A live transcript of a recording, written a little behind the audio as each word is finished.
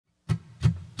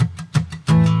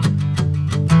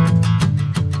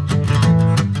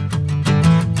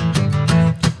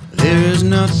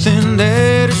nothing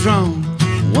that is wrong,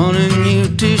 wanting you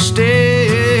to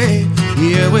stay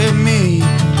here with me.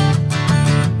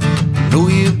 Know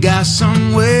you got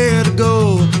somewhere to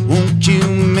go, won't you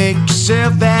make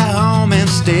yourself at home and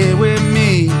stay with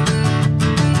me?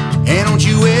 And don't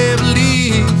you ever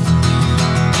leave.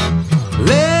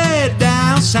 Lay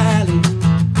down, Sally,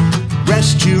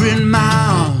 rest you in my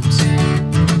arms.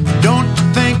 Don't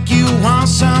you think you want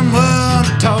someone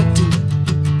to talk to?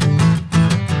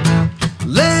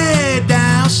 Lay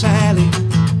down, Sally,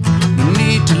 no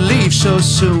need to leave so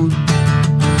soon.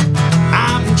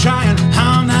 I've been trying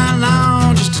all night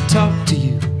long just to talk to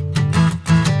you.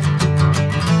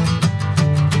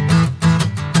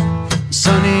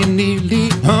 Sun ain't nearly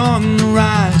on the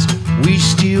rise, we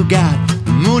still got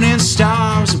the moon and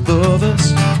stars above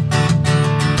us.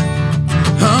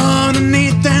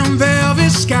 Underneath them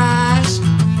velvet skies,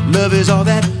 love is all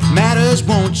that matters,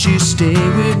 won't you stay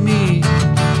with me?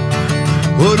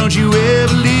 Oh, don't you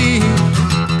ever leave.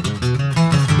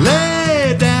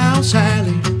 Lay down,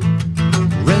 Sally,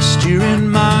 rest you in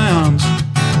my arms.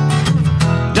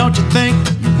 Don't you think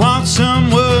you want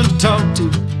someone to talk to?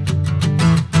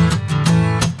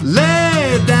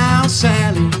 Lay down,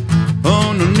 Sally,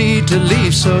 oh, no need to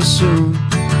leave so soon.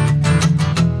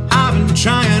 I've been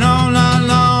trying all night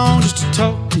long just to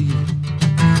talk to you.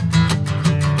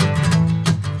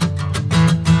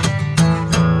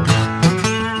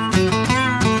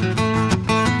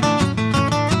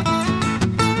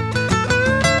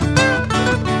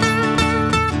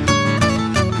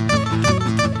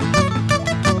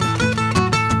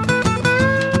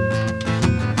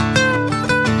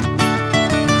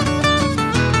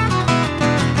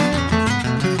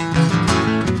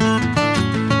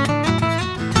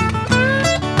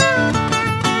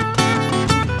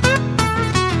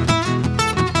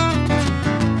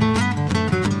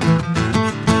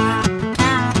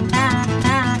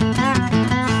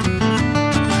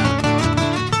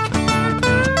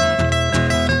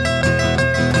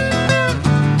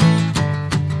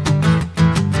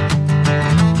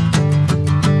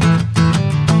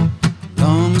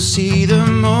 See the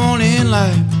morning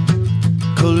light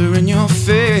coloring your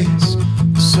face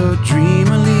so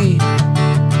dreamily.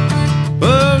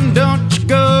 Oh, don't you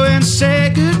go and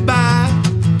say goodbye.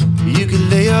 You can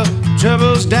lay your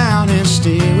troubles down and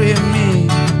stay with me.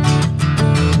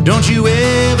 Don't you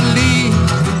ever leave.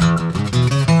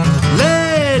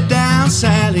 Lay down,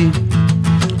 Sally,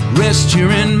 rest you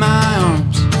in my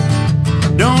arms.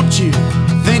 Don't you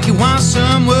think you want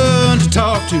someone to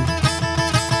talk to?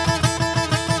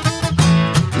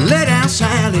 Lay down,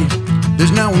 Sally,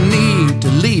 there's no need to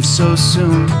leave so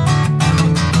soon.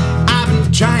 I've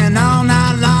been trying all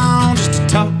night long just to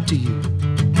talk to you.